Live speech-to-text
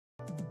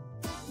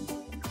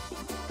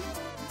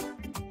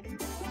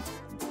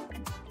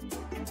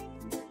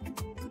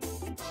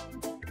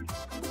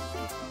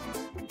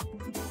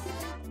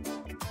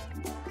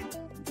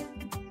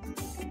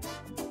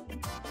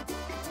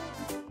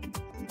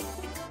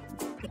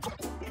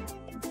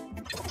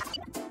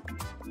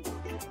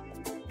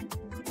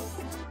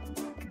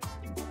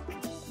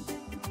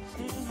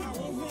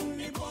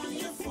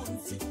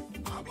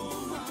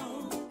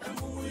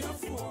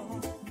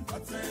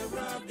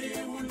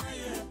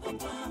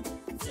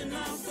papa,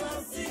 tina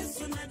sasi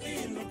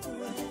sunadino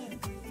kure.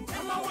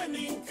 Kama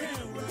weni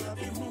kenra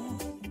bimu,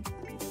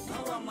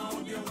 nawa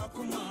maudio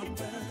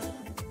wakumape.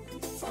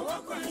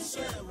 Fawako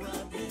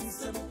nshera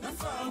binsem,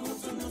 nafamu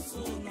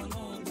tunusuno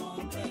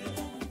nonobe.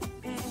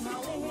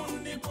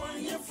 Mauhundi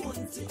bonye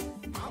funti,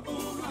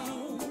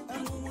 abuhau,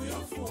 emu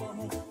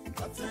yofuomu.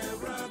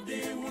 Katera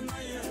bimu na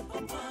ye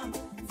papa,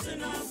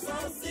 tina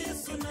sasi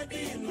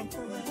sunadino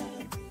kure.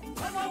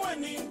 Kama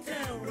weni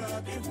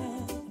kenra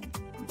bimu,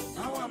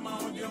 nawa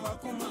maudio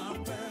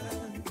wakumape.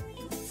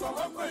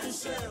 Fawako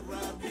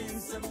nshera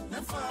binsem,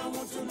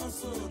 nafamu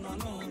tunusuno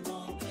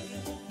nonobe.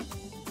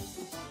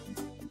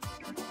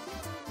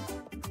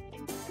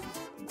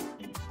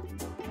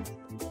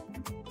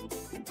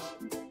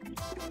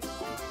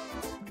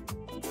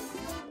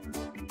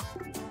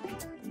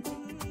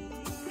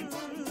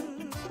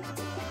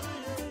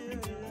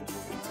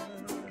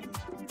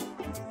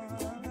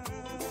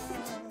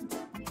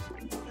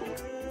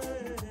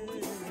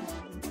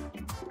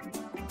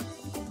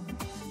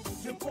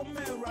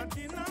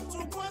 Radina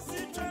to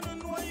quasi turn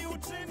why you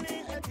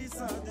training at this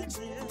other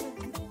chair.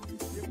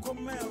 You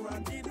come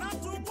radina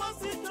to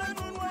quasi turn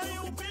why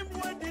you been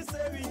with this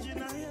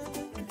original.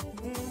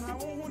 I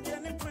won't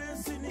get any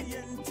press in the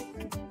end.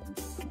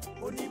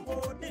 Only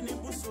board in the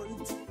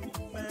busont.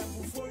 My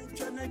buffon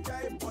can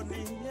guy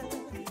pony.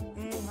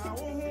 I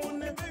won't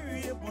never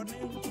be a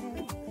bonnet.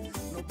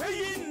 No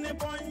pay in the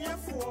bonnet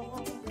for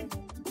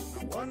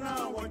 1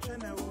 hour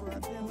general.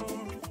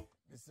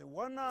 It's a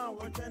 1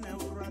 hour general.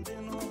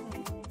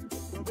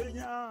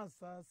 Benya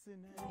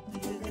assassine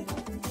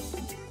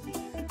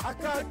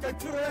akaka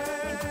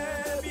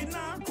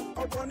krebina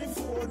oboni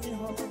foni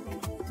ho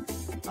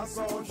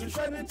aso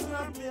shishani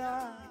tunabia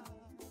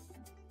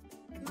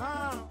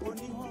na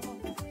oni ho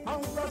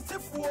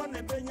awrasifu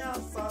ne benya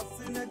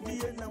assassine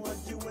die na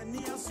wajiwani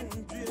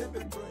asundue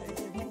bebre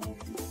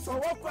so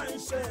wakwan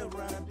share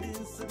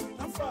binsim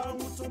afa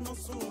muto no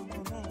so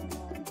no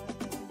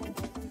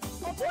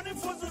Boni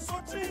fozu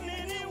sotini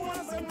ni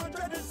wanza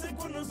matade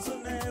sikuno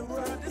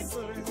sunewa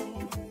disore.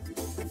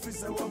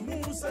 Ifise wa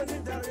musa ni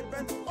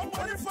dariben.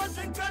 Boni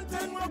fozu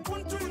kanten wa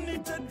kuntu ni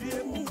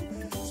tediemu.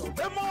 So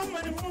demo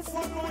mani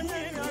mufono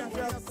ye na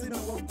jasina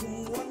wa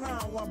kumwana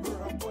wa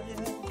buraboye.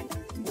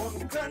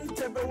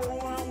 Wankante be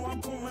wa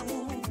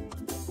kumemu.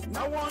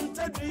 Na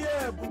wante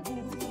diye bubu.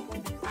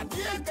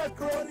 Adie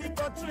kakroni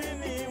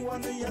patrini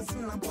wanu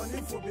yasina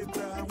boni fobi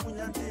bra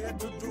munya diye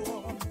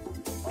dudu.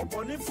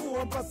 Oboni fu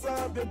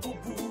opasa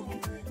bebubu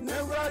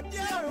never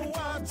dare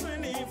wa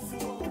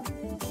trinifu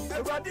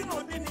eradi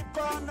no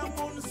dinipa na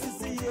mon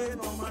sisiye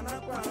no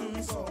manakwa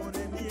nso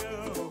de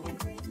niyo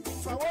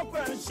fa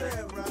wokwa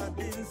share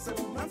binse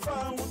na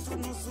fa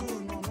mutunusu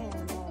no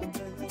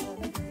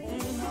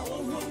na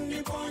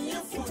uhuni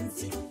bonye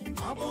funti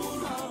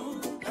abona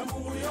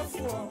emu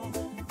yofuo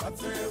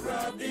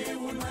katera di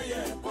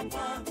unaye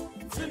papa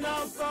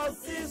tina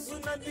sasi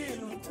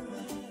sunadino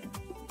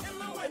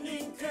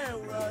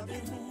Ninkera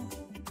dimu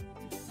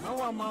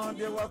Nawa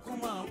maude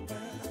wakumape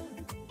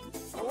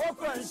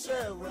Awoko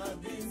nshera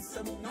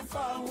binsem Nafa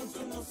hutu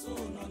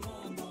nusuno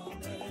no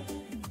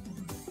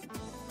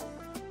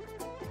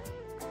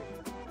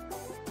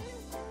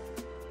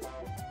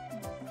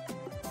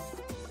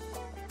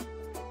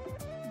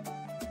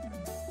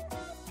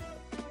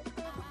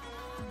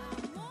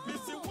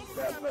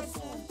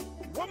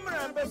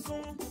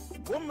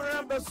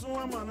Wumra besu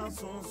amana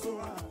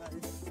sonso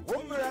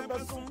Wumra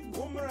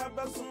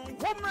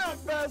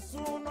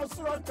besu no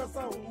sura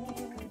kasa wu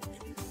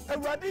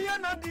Ewadi ya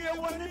na die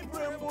woni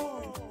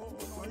bremo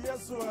no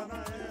yesu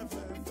ana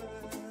efe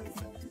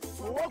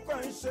so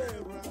wokwa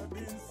nshera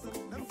binse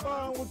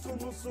nfa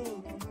wutu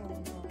musu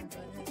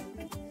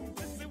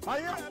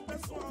aya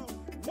besu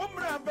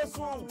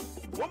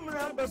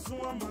wumra besu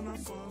amana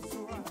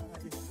sonso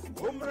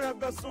Wumra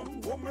besu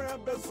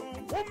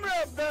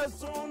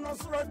no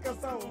sura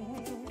kasa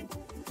wu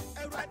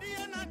Ewadi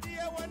ya na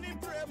die woni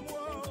bremo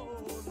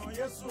no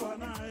yesu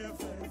ana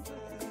efe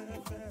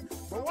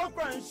so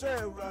wakwa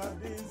nshera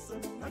binse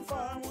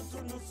nfa wutu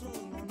musu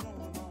no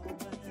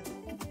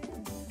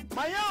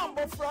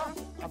Mayambo fra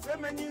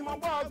afemeni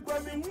mabwa kwa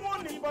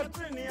mimuoni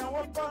batrini ya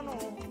wapano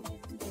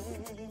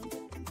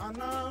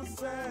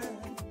Ananse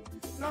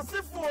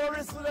Nasifu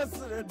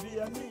orisile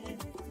biyani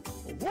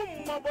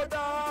Wumma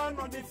boda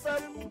no di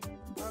fem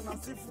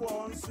Nasifu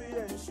onsu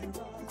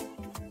yenshira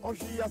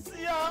Oshia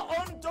siya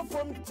onto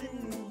from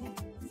tim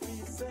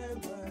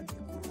Fiseba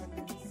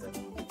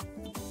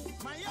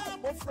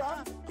Mayambo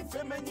fra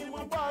afemeni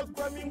mabwa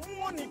kwa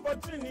mimuoni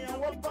batrini ya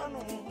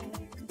wapano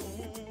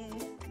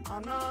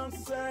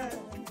Ananse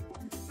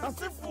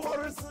Nasifu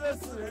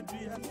orisile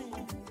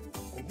biyani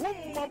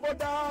Wumma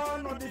boda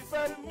no di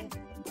fem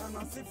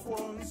Nasifu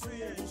onsu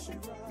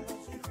yenshira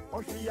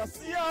Oshia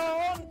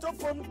siya onto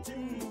from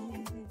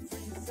tim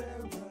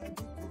Fiseba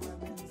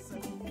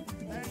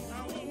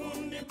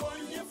Ni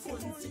bonye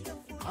funti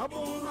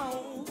Abuna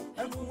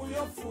emu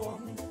yofuo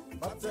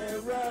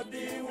Batera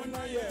di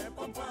unaye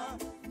papa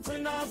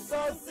Tina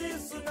sasi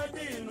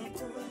sunadino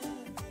kure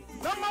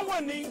Nama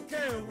wani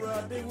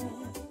nkera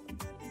dihu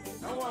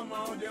wa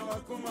ma de wa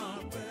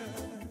kuma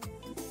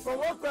pe for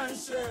what can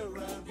share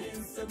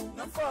rabin sem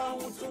na fa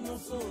unto no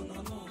so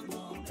no no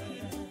no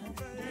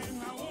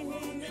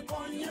na ni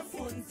ponye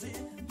funti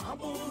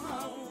abo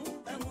ha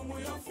emumu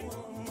ya fo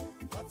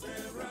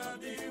patera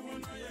di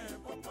wona ye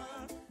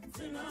papa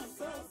tina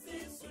sa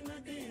si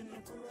sunadi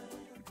no kura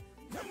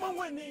na ma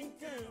wani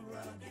ke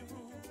rabin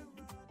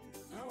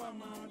na wa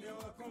ma de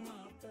wa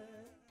kuma pe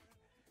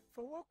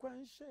for what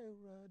can share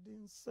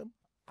rabin sem.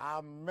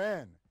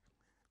 Amen.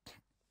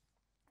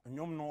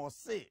 Nyom no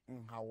se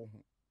nhawo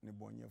ho ne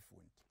bonyefo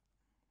nti.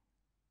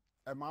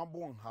 E ma bo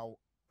nhawo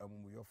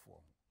amuyefo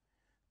ho.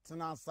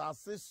 Tena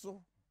asase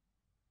so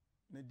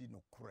ne di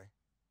no kore.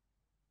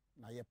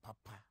 Na ye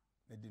papa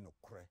ne di no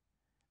kore.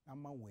 Na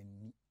ma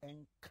wani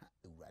enka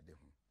ewurade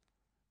ho.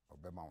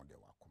 Obema wo de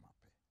wakoma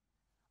pe.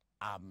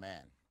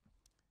 Amen.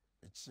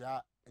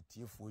 Echia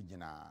etiefo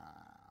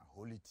nyina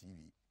Holy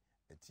TV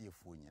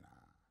etiefo nyina.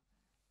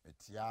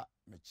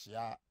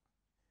 Mechia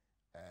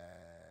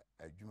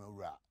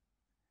adwumawura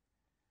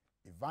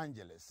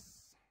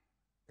evangelist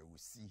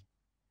ewusi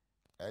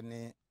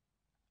ene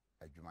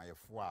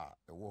adwumayefo a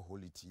ewo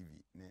Holy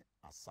TV ne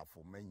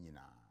asafo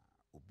manyina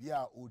obi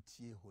a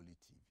otie Holy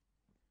TV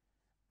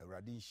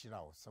Ewurade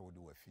nhira wo se wo de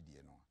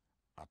wafidie no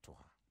ato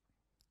ha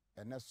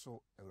ene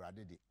so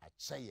Ewurade de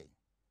akyeye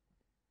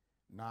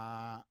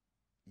na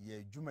ye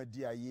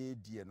adwumadi a ye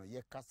die no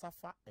ye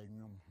kasafa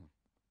enwom ho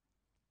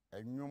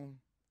enwom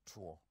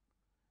to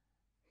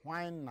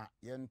hwan na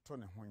yento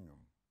ne ho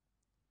nwom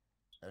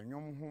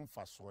enwom ho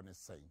mfaso ne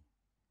sei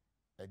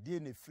ade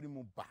ne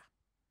firimu ba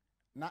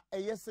na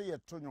eyese ye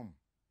to nwom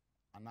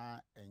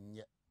ana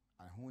enye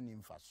ahoni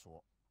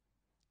mfaso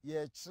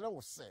ye kire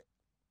wo se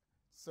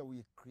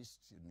we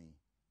Christian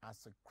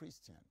as a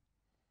Christian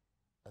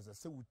as a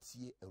se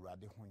wutie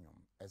Ewurade ho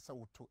nwom ese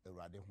woto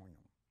Ewurade ho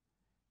nwom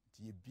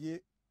tie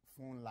bie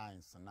phone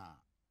lines na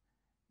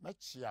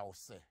mechia wo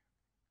se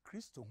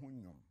Kristo ho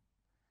nwom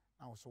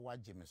na wo so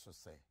waje me so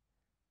se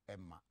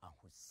Emma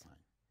ahosan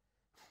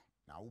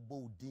na wo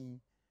bo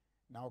din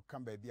na wo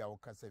kan ba bia wo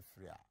kasa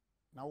free a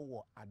na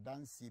wo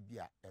adanse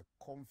bia e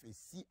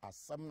confesi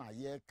asam na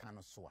ye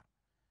kan so a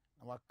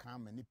na wa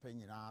kan manipa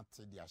nyina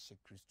te de ahye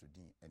Kristo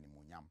din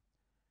animonyam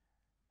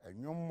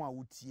enwom a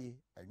wotie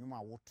enwom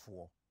a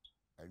woto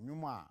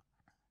enwom a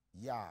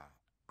ya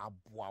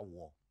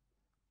aboawo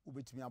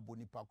ubetimi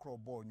abonipa kro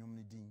bo enwom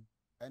ne din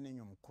ene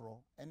enwom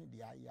kro ene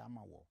de aya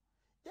ama wo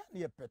ya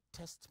ne pe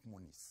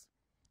testimonies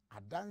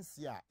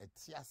adansi a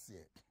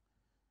etiase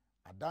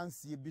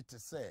adansi bi te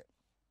se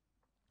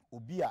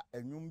obi a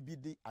enwum bi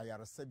de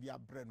ayaresa bi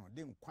abre no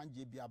de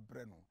nkwanje bi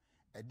abre no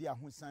ede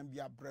ahosan bi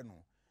abre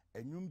no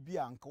enwum bi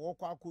a nka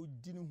wokọ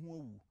akodi ne ho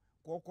awu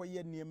kokọ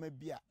ye niema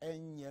bi a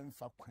enye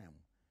mfa kwan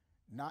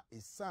na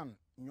esan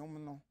nwom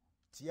no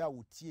tie a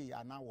wotie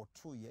ya na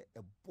woto ye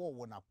ebo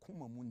wo na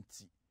koma mu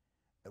nti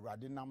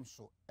Ewurade nam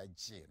so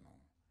eje no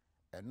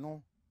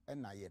eno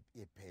na ye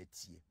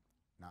petie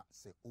na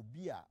se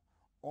obi a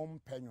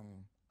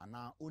ompenyum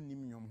ana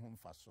onim nyum ho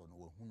mfaso no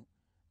wahunu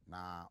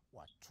na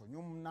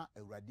watonyum na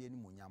Ewurade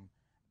animonyam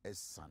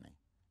esane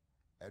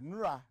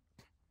enura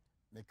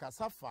me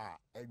kasafa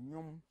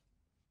enwum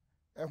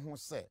ehu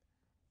se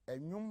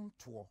enwum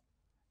to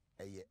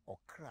eye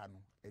okra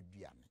no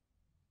aduane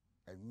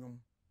enwum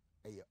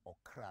eye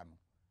okra no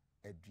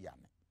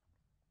aduane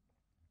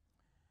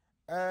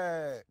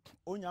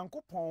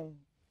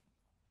onyankopon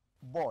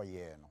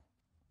boye no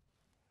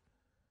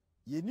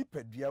ye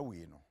nipadua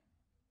we no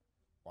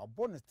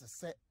wabone te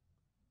se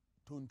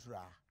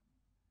tontra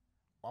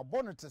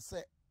wabone te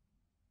se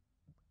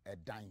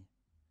edan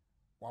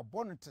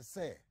wabone te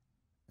se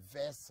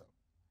vessel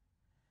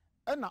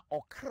ena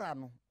okra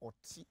no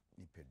oti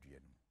nipadua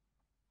no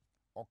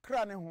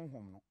okra ne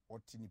honhom no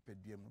oti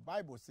nipadua no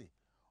Bible say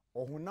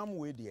ohunam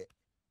we de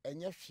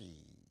enye hwe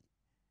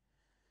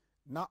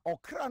na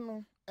okra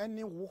no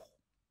ene wo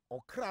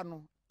okra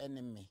no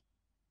ene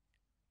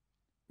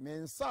me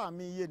nsa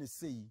me ye ne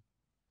sei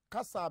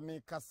kasa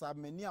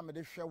mani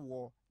amede hwe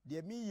wo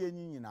de me ye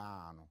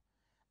nyina no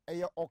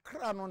eye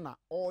okra no na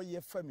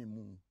oye fami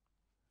mu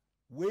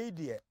we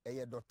de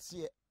eye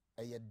dote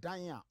eye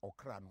dan a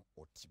okra no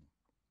otim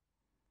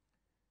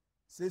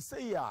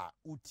sesei a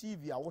u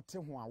TV a wote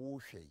ho a wo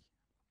hwe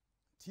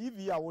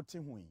TV a wote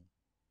ho yi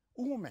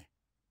uhume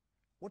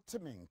wote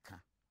me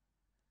nka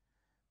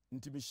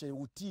nti me hye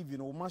u TV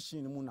no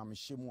machine mu na me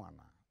hye mu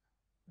ana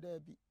da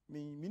bi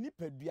me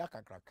nipadua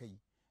kakraka yi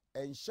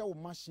enhye wo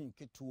machine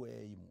keto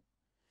yi mu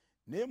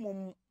na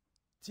emum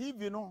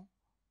TV no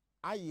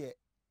aye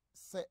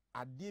se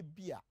ade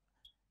bia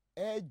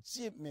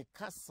eje me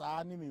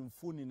kasa ne me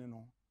mfoni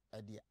no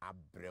ede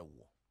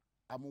abrewo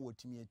ama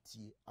wotimi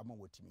atie ama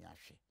wotimi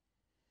ahwe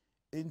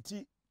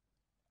enti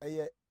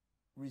eye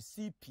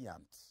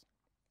recipient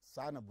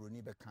sana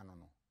broni be kan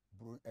no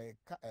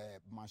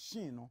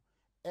machine no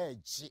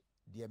eje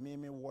de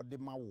meme wode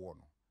ma wo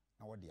no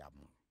na wode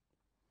am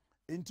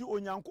enti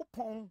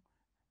onyankopon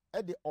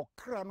ede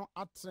okra no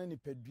atena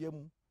nipadua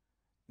mu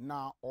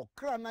na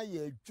okra na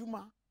ye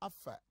adwuma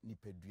afa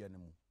nipadua no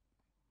mu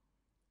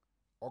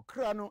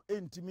okra no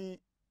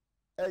entimi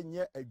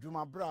enye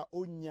adwuma bra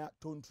onya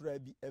tontura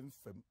bi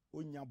emfam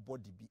onya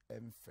body bi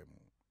emfam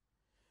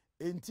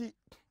enti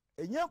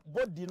enye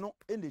body no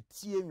ene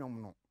tie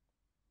nwom no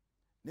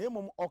na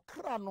emom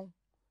okra no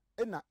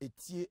ena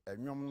etie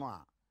enwom no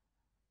a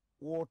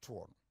woto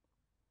no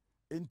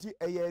enti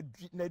eye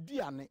na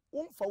duane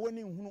womfa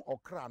woni hunu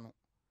okra no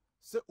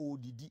se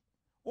odidi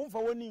womfa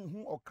woni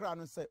hu okra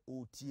no se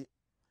otie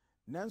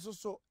nanso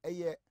so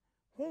eye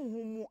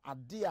honhom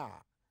ade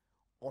a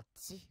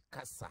oti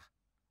kasa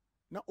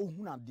na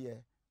ohuna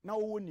de na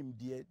owonim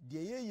de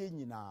yeye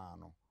nyina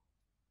no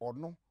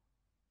ono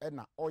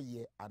na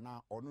oye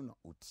ana ono na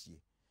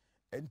otie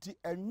enti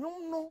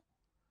enwom no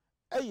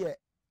eye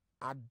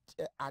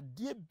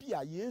ade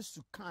bia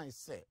Yesu kan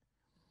se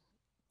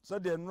so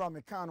de nura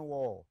me kan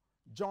wo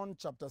John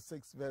chapter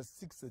 6 verse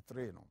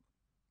 63 no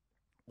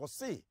wo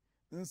say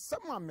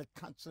nsema me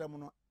ka kire mu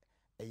no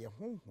eye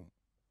honhom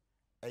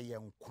eye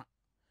nkwa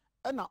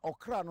na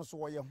okra no so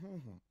wo ye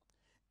honhom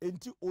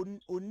enti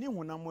oni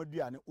honam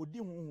aduane odi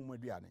honhom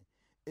aduane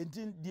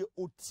enti de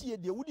otie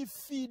de wodi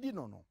feed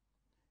no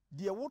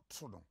de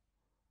woto no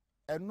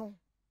eno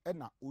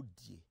na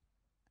odie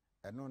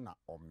eno na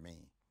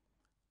ome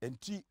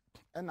enti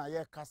na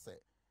ye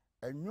kase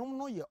enwom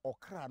no ye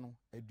okra no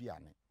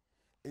aduane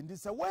enti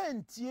se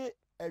wantie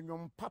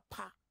enwom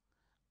papa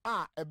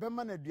a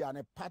ebema na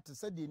aduane pat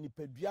se de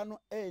nipadua no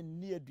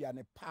ani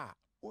aduane pa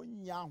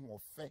onya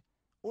ahofe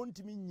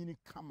ontimi nyini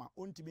kama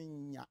ontimi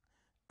nya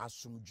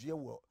asomdwe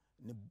wo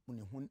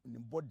ne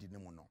body ne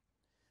mu no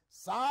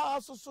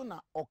saa so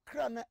na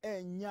okra na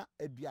anya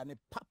aduane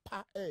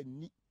papa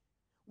ani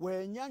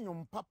wanya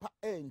nwom papa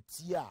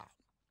anti a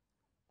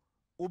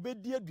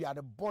obedi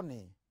aduane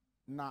bone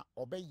na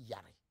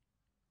obeyare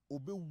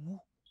obewu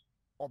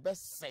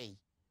obesei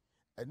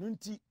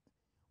enunti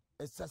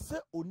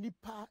esase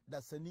onipa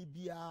dasani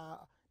bia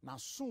na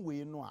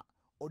sonwe no a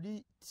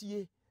odi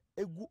tie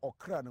egu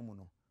okra no mu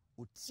no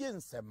otie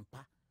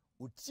nsempa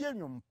otie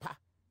nwompa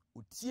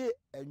otie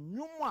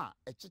enwum a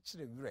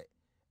ekekere were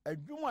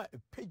enwum a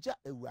epeja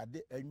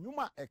ewurade enwum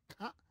a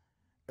eka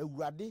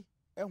ewurade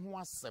eho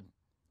asem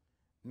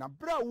na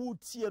bra wo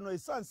tie no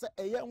esanse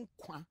eye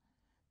nkwa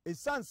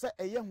esanse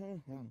eye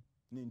honhom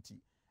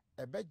ninti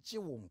ebeje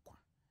wo nkwa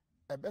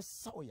ebe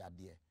saw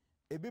yade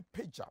ebe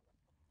peja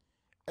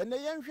ene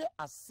yenhwe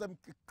asem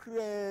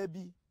kekra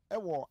bi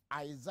ewo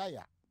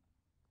Isaiah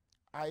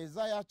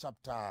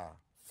chapter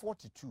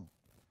 42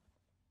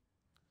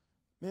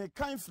 me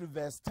kan from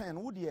verse 10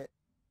 wo de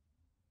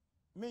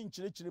me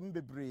nkyerechire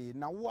mbebre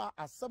na wo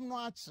asem no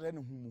a kire ne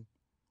humu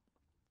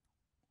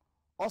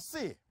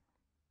ose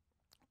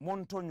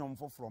monto nwom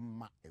foforo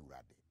ma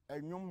ewurade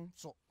enwom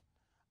so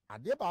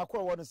ade ba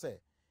akwa wo ne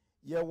se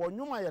ye wo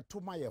nwom a ye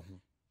toma ye ho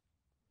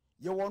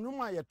ye wo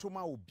nwom a ye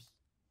toma obi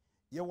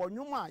ye wo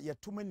nwom a ye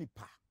toma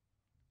nipa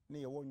ne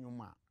ye wo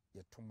nwom a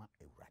ye toma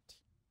ewurade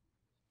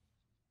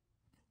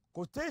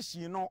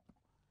quotation no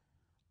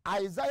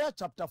Isaiah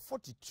chapter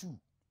 42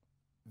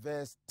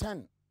 verse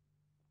 10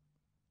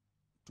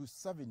 to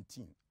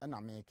 17 and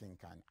American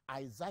kan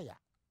Isaiah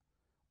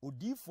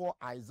odifo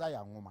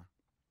Isaiah ngoma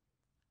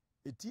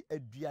eti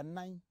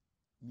aduanan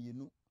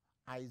mienu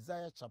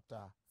Isaiah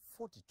chapter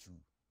 42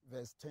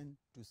 verse 10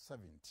 to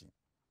 17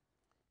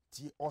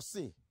 ti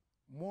ose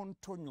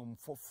monto nwom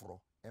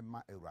foforo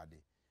ema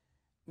ewurade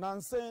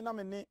nansen na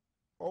me ne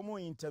omo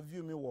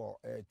interview me wo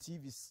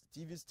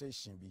TV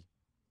station bi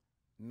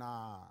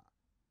na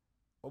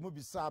omo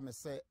bisa me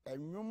se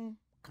enwom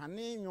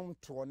kane nwom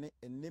to ne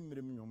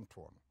enemrem nwom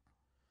to no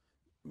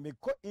me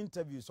ko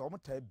interviews omo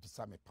ta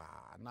bisa me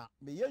pa na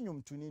me ye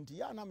nwom to ni nti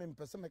ya na me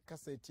mpese me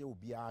kasa tie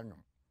obi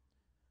anwom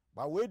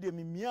ba we de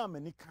me mia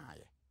mani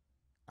kaaye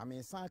na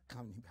me san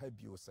kan ha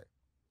bio se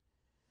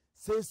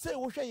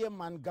wo hwe ye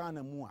man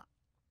Ghana mu a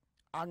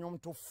anwom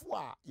tofo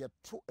a ye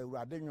to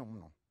awurade nwom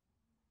no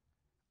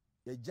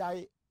ye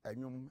jai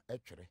enwom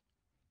etwere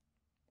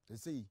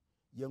se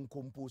ye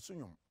nkompose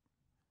nwom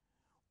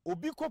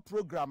obi ko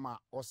program a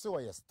ose wo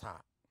ye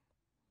star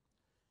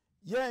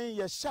yen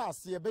ye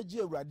shase ye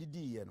beje awurade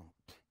di ye no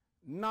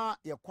na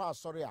ye kwa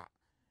asore a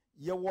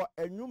ye wo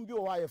enwom bi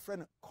wo ye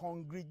friend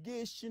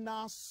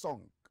congregational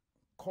song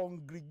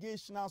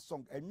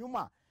enwom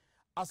a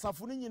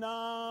asafo ni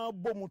nyina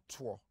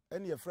bomuto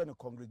ene ye friend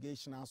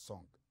congregational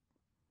song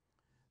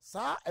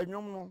sa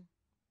enwom no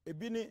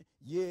ebi ni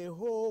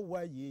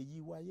Yehowa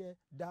yeyiwaye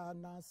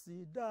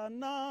danasi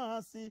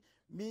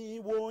mi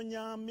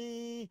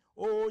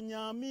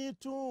onyami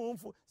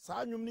tumfu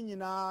sa nwom ni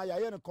nyina ya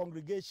ye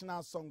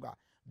congregational song a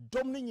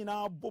dom ni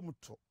nyina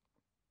bomuto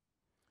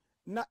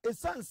na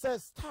esanse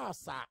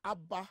stars a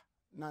aba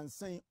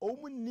nansen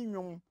omunni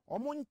nwom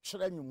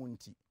omuntwere nwom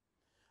nti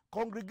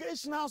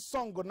congregational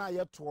song na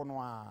yeto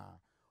no a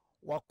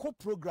wako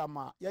program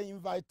a ya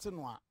invite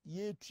no a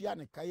ye tua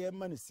ne ka ye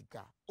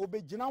manisika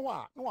obegina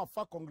wa na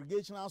wafa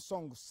congregational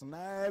songs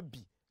na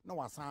bi na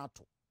wasan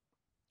ato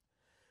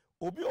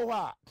obi o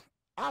ha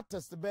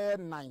artist be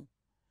 9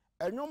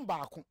 enwom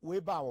baako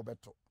we ba wo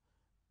beto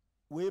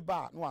we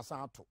ba na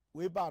wasan ato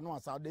we ba na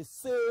wasan the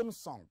same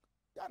song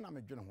ya na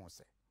medwene ho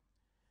se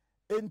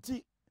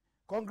enti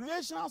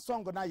congregational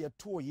song na ye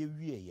to ye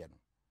wie ye no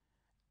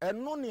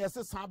eno ne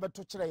yese san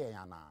beto kire ye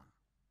yana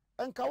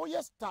enka wo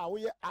ye star wo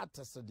ye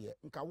artist de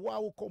enka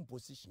wo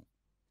composition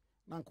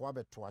na nka wa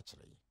beto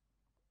akire ye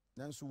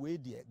nanso we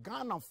de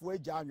Ghana fo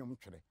agya anwom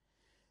twere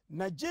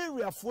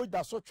Nigeria fo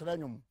da so twere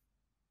anwom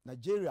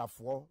Nigeria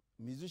fo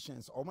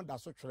musicians omo da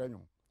so twere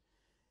anwom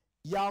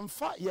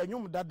yamfa ye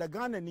anwom da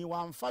Ghana ni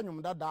wamfa anwom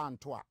da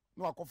anto a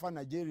na wakofa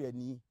Nigeria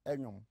ni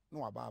anwom na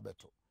waba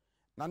abeto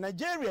na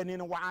Nigeria ni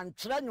no wan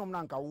twere anwom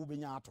na nka wo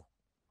benya ato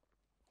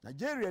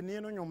Nigeria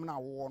ni no anwom na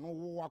wo no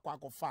wo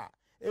akwakofa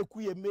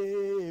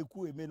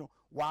ekuyeme no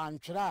wan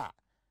twere a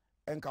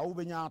enka wo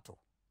benya ato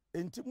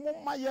enti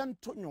momma ye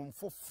nto anwom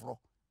foforo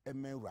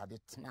ema Awurade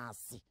tena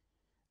ase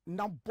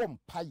na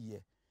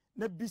bompaye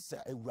na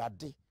bisa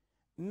Awurade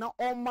na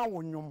oma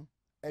wonwom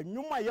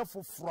enwom aye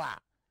foforo a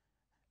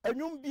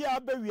enwom bia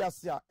ba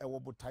wiase a ewo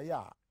botaye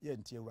a ye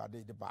nti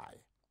Awurade de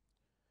baaye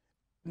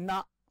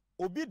na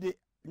obi de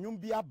enwom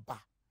bia ba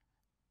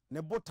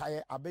ne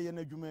botaye abeye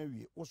na adwuma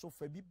wie wo so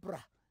fa bi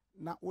bra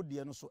na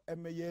wode no so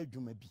emeye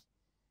adwuma bi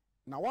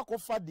na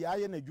wakofa de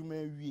aye na adwuma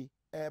wie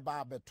ba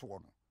abeto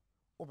no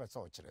wo pese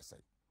o kire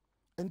sei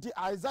nti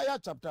Isaiah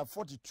chapter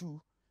 42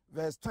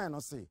 verse 10 no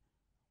say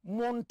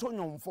monto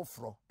nyom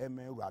foforo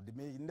ema Awurade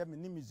me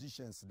ni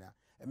musicians na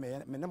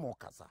me ne mo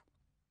kasa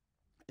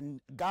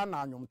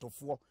Ghana nyom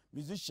tofo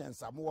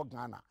musicians am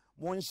Ghana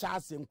mon hya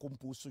ase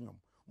nkompose nyom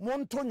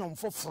monto nyom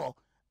foforo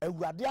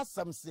Awurade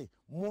asem say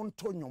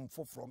monto nyom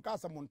foforo nka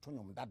asem monto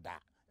nyom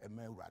dada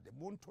ema Awurade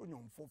monto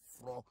nyom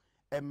foforo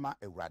ema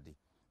Awurade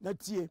na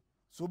tie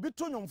so bi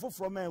to nyom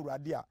foforo ema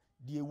Awurade a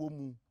de ewo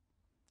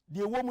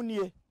mu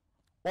nie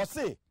o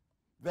say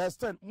verse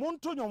 10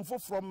 monto nyom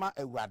foforo ma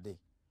Awurade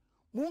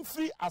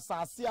mumfiri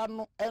asase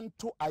ano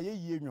ento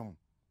ayeye nwom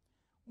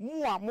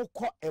mu a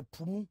mokọ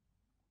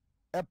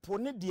epo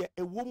ne de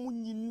ewo mu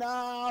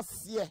nyina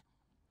se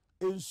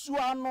ensu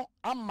ano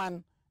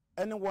aman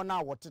ene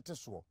wona wotete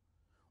so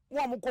mu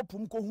a mokọ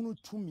pum ko hunu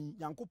tumi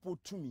Yankopɔ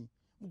tumi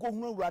mokọ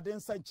hunu Awurade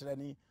nsa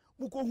nkyerene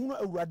mokọ hunu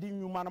Awurade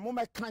nwuma na mo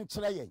meka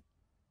nkyere yen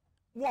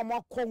mu a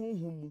makọ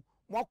honhum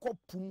mu akọ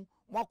pum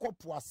mwako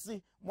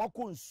poase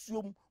mwako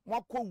nsuom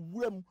mwako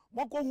wuram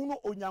mwako hunu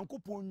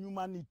Onyankopɔn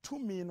nwuma ne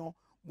tumi no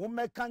mo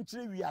meka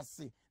nkyere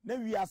wiase na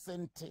wiase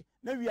nte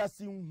na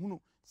wiase nhunu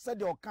se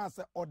de oka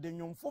se ode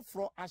nwom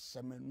foforo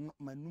ahye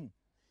manum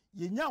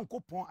ye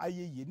Nyankopɔn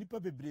ayeye nipa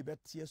bebre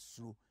bete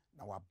asuro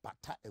na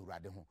wabata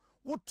Awurade ho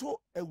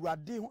woto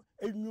Awurade ho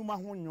enwuma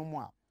ho nwom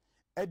a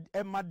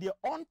emade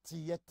onte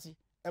yete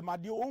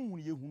emade onhunu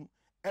ye hunu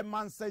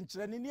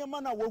emansenkyere ne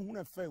niema na wohunu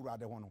efa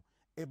Awurade ho no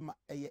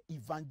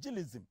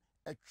evangelism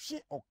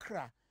etwe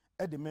okra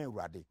edeme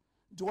Awurade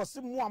nti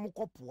wose mo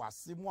amokɔpo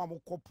ase mo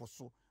amokɔpo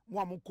so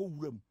mo amokɔ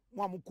wuram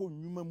mo amokɔ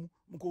nnwuma mu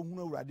mko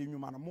hunu Awurade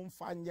nnwuma na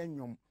momfa nye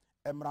nnwom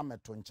emra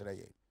meto nkyere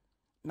ye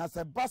na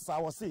se basa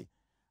wose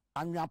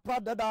anwapra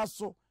dada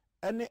so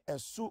ene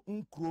eso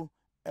nkuro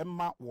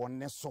ema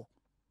wonne so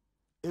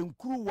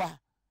enkuruwa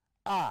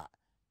a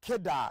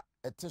keda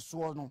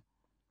eteso no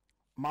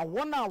ma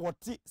wona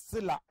wote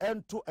sila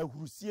ento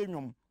ahurusie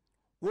nnwom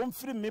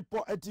wonfiri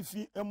mepo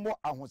atifi emo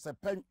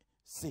ahosepen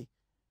se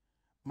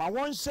ma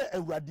wonhye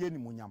Awurade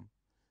animuonyam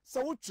se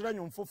wo twere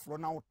nnwom foforo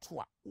na wo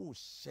to a wo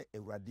hye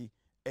Awurade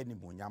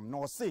animuonyam na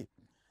o se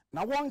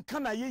na wonka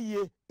na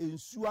yeye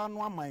ensu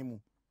ano aman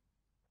mu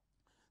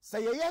se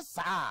yeye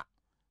saa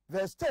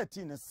verse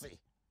 13 se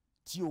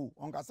tio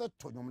onka se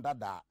to nnwom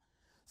dada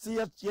se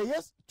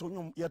yeye to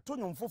nnwom ye to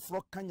nnwom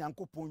foforo ka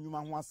Nyankopɔn nnwuma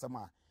ho asɛm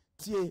a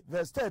tie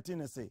verse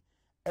 13 se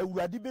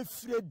Awurade be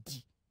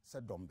fredi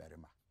se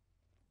domberema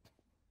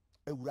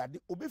Awurade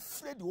obe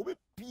fredi obe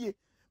pie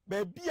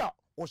ba bia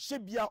o hye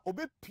bia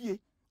obe pie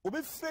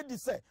obe fredi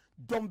se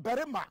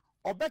domberema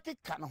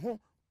obekeka ne ho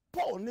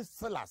Paul ne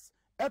Silas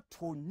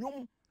eto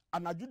nnwom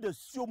anadwo da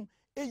siom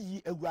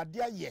eyi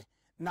Awurade aye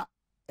na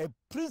a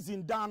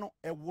prison dano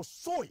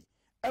wosoi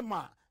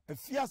ema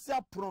afiase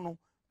apro no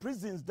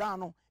prisons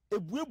dano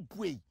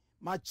ebuebue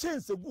ma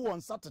chance egu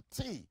won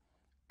satete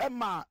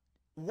ema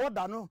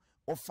woda no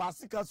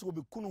ofasika so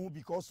obekunu ho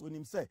because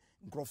onim say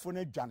nkrofo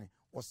na dwane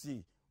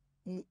osi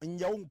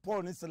nyawo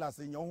Paul ne Silas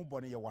nyawo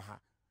bone ye wa ha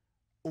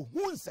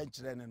ohun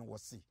senkyere ne no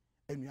wosi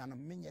anuana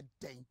menye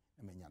den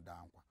na menya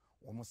dankwa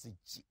wo mo se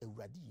ji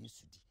Awurade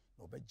Yesu di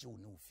na obegye wo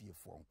na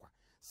ofiefo nkwa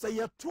se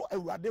yeto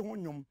Awurade ho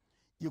nwom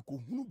ye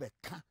kohunu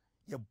beka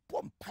ye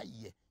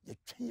bompaye ye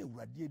twen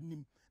Awurade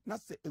anim na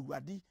se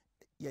Awurade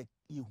ye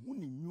hu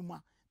ne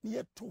nnwuma na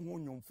ye to ho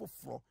nwom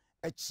foforo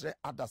e kire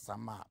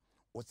adasama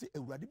o se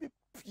Awurade be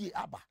pie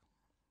aba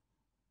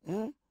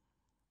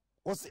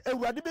o se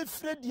Awurade be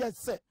fredi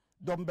se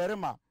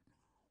domberema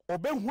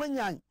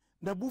obehwanyan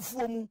na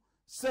bufuo mu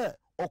se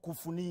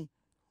okufuni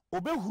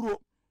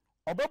obehuro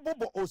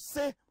obebobo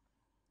ose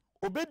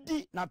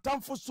obedi na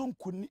tamfo so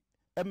nkuni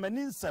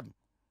emani nsem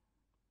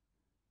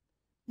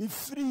mi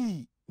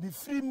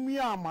free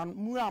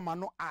muama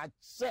no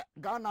ache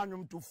Ghana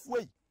nwom to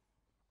fuei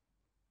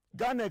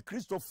Ghana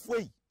Kristo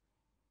fuei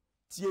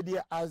tie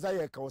de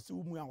Isaiah ka wose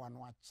umuawa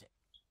no ache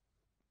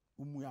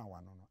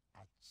umuawa no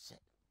ache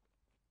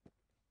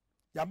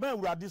yama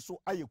awurade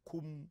so aye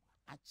kom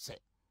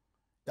ache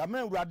yama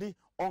awurade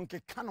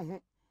onkeka no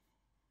ho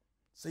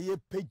se ye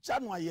pagya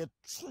no aye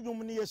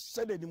tunwom ne ye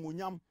hyede ni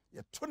monyam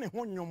ye to ne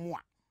ho nwom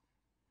a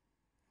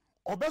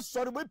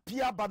obesori be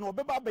pia ba no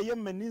obeba be ye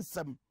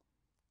maninsem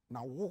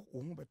na wo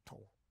ho beto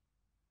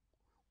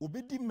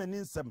obedi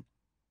maninsem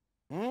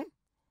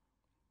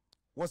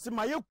wose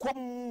maye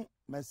kom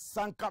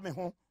mesanka me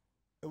ho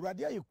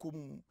awurade aye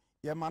kom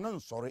ye ma no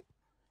nsore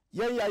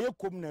ye ya ye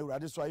kom na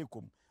awurade so aye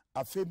kom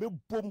afi be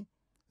bom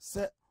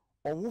se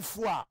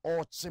owufo a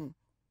ochim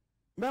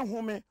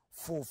menhome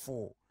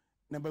fofo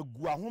na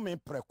bagu ahome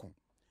preko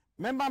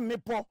memba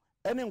mepo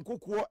ene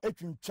nkokuo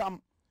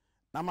atwintwam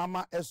na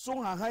mama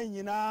eso hahan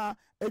nyina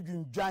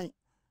adwundwan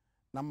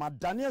na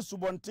madane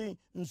asubonten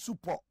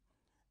nsupo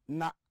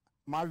na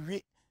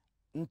mawe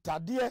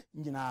ntade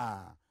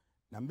nyina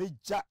na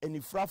meja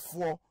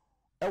enifrafo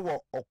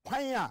ewo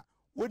okwan a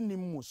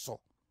wonim mu so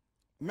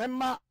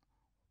memma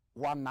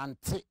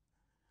wanante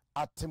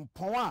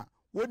atempon a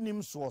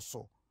wonim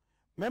so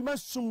memma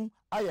sum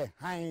aye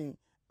han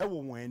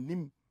ewo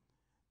wanim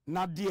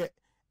na de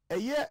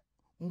eye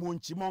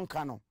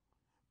mbonchimonka no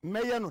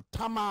meye no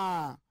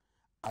tama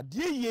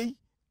ade yei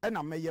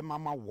ena meye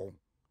mama won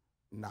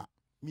na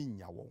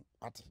minya won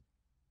ate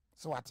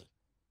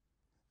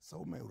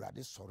so me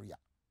urade sorry a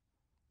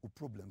o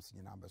problems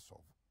nyina be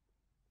solve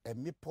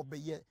emi po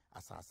beye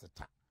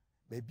asaseta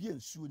ba bia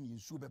nsuo ni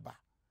nsuo beba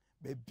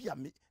ba bia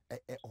me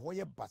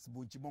hoye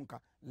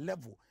basbonchimonka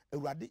level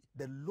urade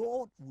the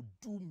Lord will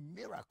do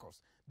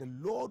miracles, the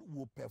Lord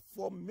will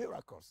perform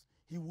miracles,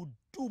 he will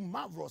do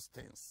marvelous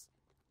things.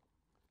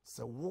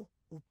 So wo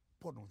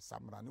podon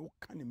samra ne wo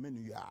kan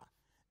menu ya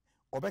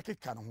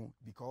obekeka no ho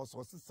because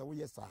o se wo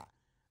yesa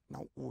na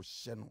wo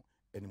hye no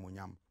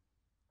enimonyam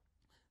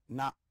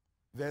na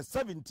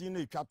verse 17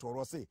 na twa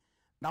toro se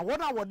na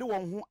wona wode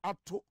won ho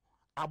ato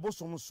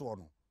abosom so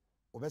no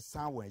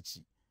obesan won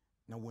achi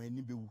na won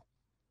ani bewu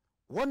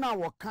wona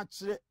wo ka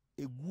kire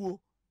eguo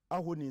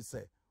ahoni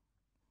se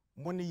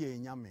mo ne ye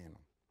nyame no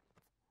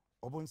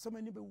obonsam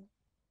ani bewu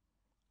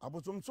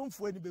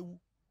abosomsomfo ani bewu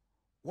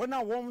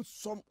wona won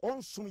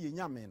som ye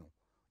nyame no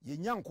ye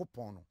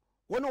nyankopon no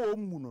wona won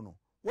mu no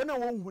wona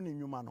won hu ne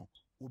nwuma no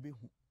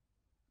obehu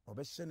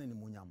obehye ne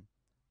monyam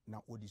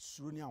na odi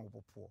suro ni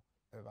awopopo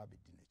eba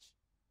bedinachi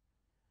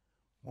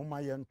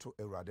moma yento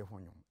awurade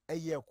honwom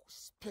eye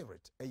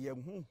spirit eye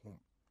honhom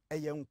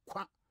eye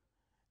nkwa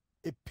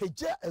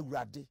epeja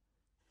awurade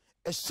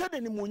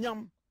ehye ne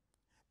monyam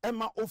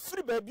ema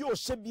ofiri ba bi o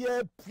hye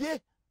bia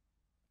pie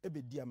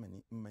ebedi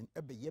amani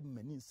ebe ye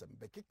mani nsem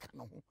bekeka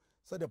no ho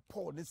so the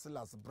Paul ne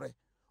Silas bre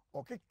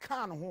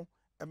okeka no ho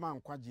ema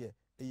nkwaje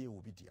eye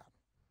obi dia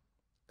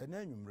no ena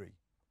anwumre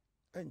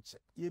enche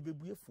ye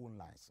bebue phone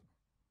lines no.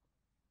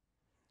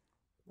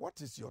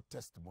 What is your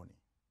testimony?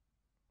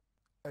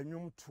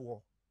 Enwum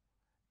to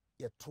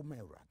ye tome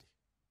awurade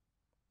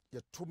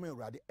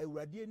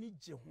awurade ani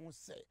je ho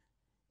se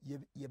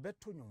ye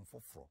beto nwum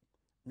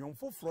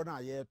foforo na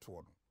ye to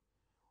no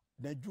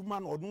na dwuma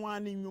no ono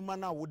ani nwuma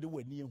na wode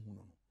wani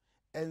ehunu no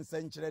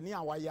ensenkyere ne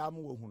awaya ma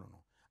wahunu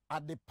no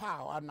ade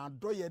pa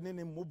anado ye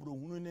ne mobro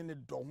hunu ne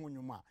do ho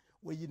nwuma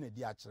wayi na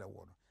di akere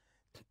wo no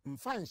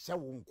mfa nhye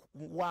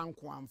wo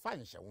anko amfa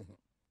nhye wo ho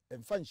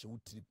mfa nhye wo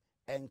trip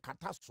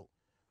enkata so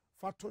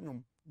fato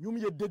nwum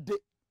ye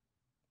dede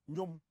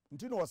nwum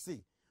nti no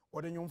se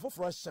ode nwum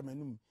foforo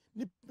hyemanum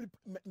ni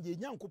ye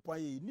nyankopon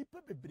ye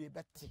nipa bebre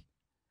bete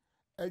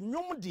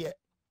enwum de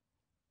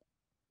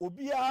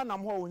obia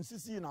nam ho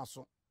onsisi na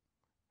so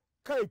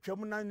ka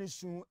etwam na ne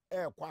su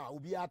ekwa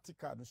obi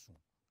atika no su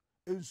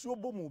ensuo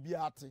bom obi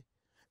ate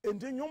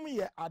enti nwom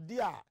ye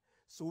ade a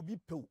so obi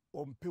pew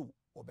ompew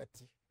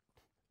obete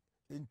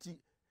enti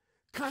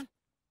ka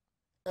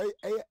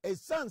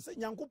sense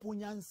nyankopon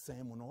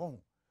nyansan mu no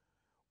ho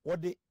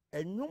wode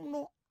enwom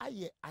no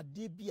aye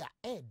ade bi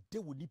a de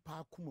wonipa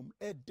akomam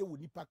de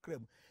wonipa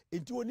kram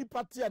enti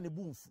wonipa te a ne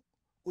bumfu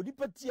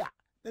onipa ti a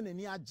na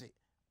nani age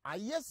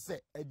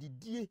ayese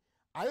adidie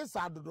ayese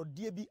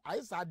adododie bi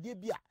ayese ade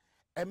bi a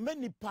ema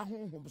nipa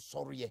honhom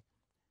soroye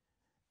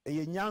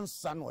eye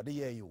nyansa no de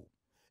ye yo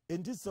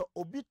enti so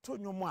obi to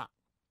nwom a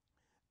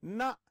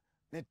na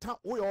ne ta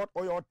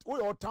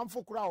oyo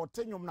tamfo kura o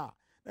tenwom na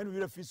ne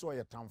wira fi so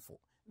ye tamfo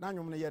na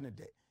nwom ne ye ne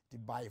de ti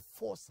by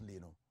forcefully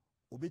no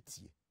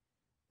obetie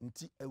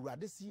nti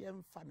awurade si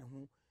emfa ne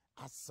ho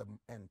asem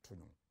ento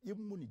nwom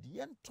yemu ne di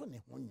ento ne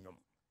ho nwom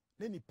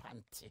ne nipa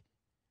nte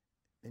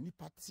ne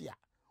nipa ti a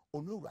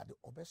ono awurade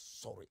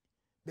obesori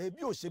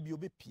beebi o hye bi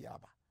obepia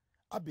ba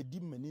abedi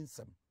mani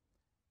nsem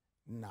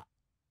na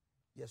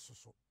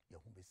yesoso ye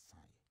ho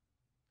besan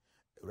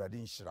awurade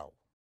nhyirawo